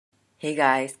Hey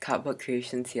guys, Cardboard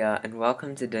Creations here, and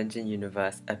welcome to Dungeon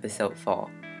Universe Episode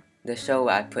 4, the show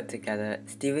where I put together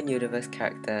Steven Universe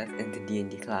characters into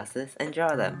D&D classes and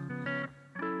draw them.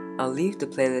 I'll leave the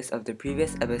playlist of the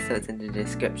previous episodes in the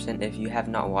description if you have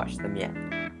not watched them yet.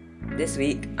 This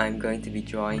week, I'm going to be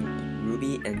drawing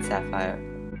Ruby and Sapphire.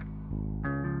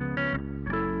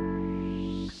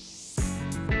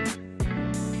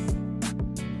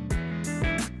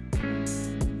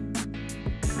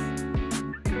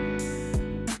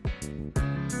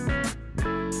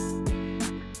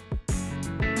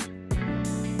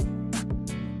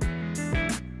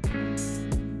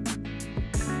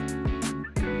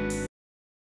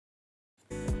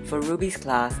 For Ruby's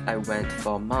class, I went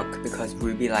for Monk because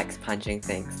Ruby likes punching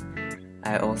things.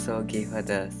 I also gave her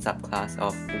the subclass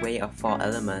of Way of 4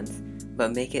 Elements,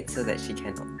 but make it so that she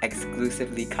can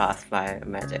exclusively cast fire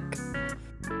magic.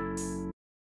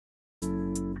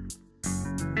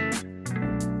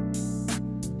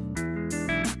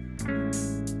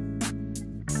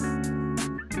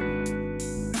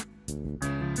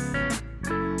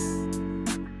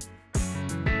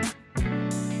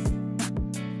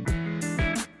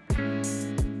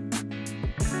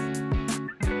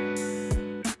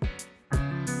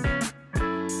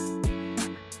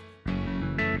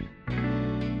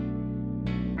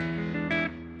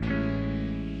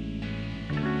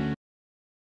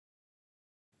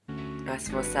 As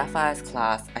for Sapphire's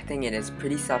class, I think it is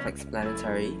pretty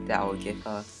self-explanatory that I will give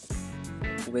her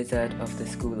Wizard of the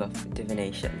School of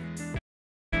Divination.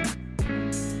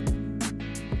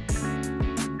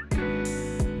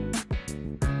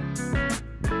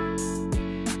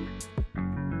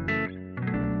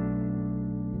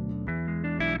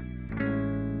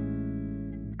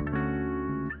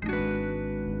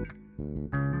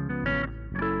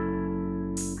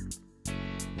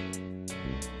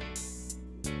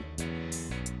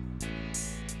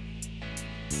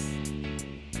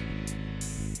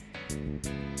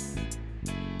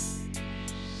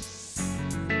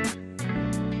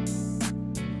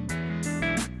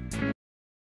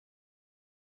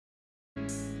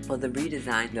 For the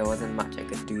redesign, there wasn't much I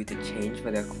could do to change for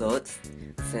their clothes,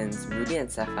 since Ruby and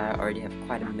Sapphire already have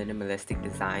quite a minimalistic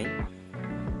design,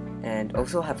 and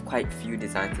also have quite few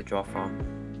designs to draw from.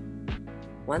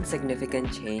 One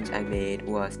significant change I made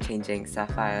was changing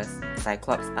Sapphire's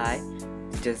Cyclops eye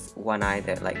to just one eye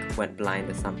that went blind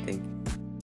or something.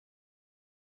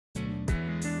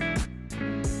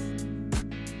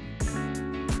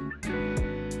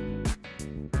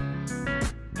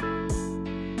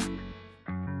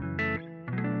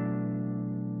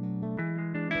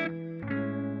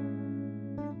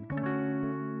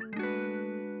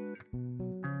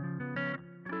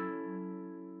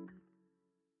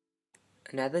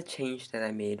 Another change that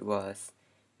I made was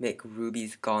make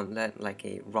Ruby's gauntlet like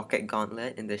a rocket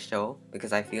gauntlet in the show,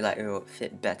 because I feel like it would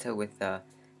fit better with the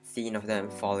scene of them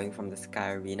falling from the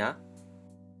sky arena.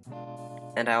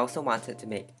 And I also wanted to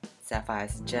make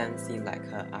Sapphire's gem seem like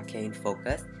her arcane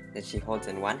focus that she holds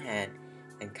in one hand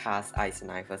and casts Ice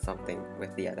Knife or something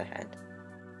with the other hand.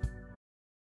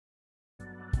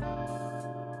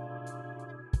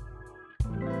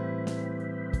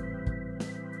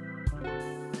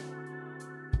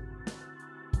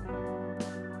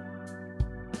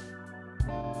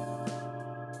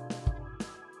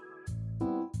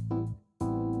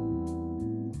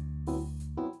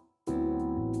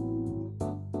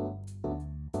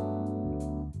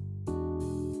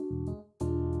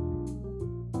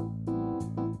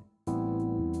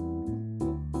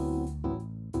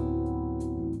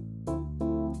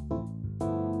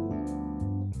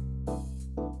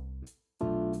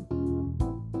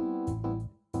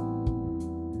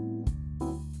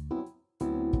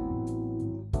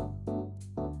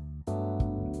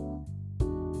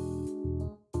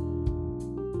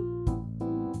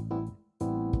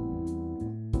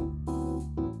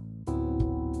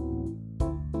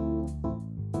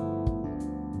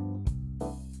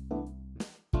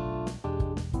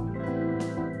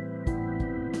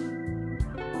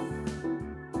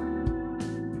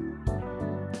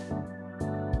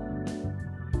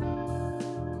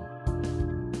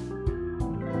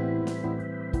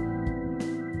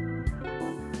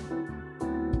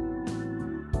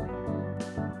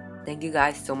 Thank you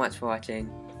guys so much for watching.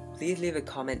 Please leave a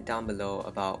comment down below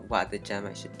about what other gem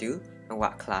I should do and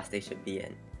what class they should be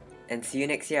in. And see you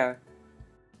next year!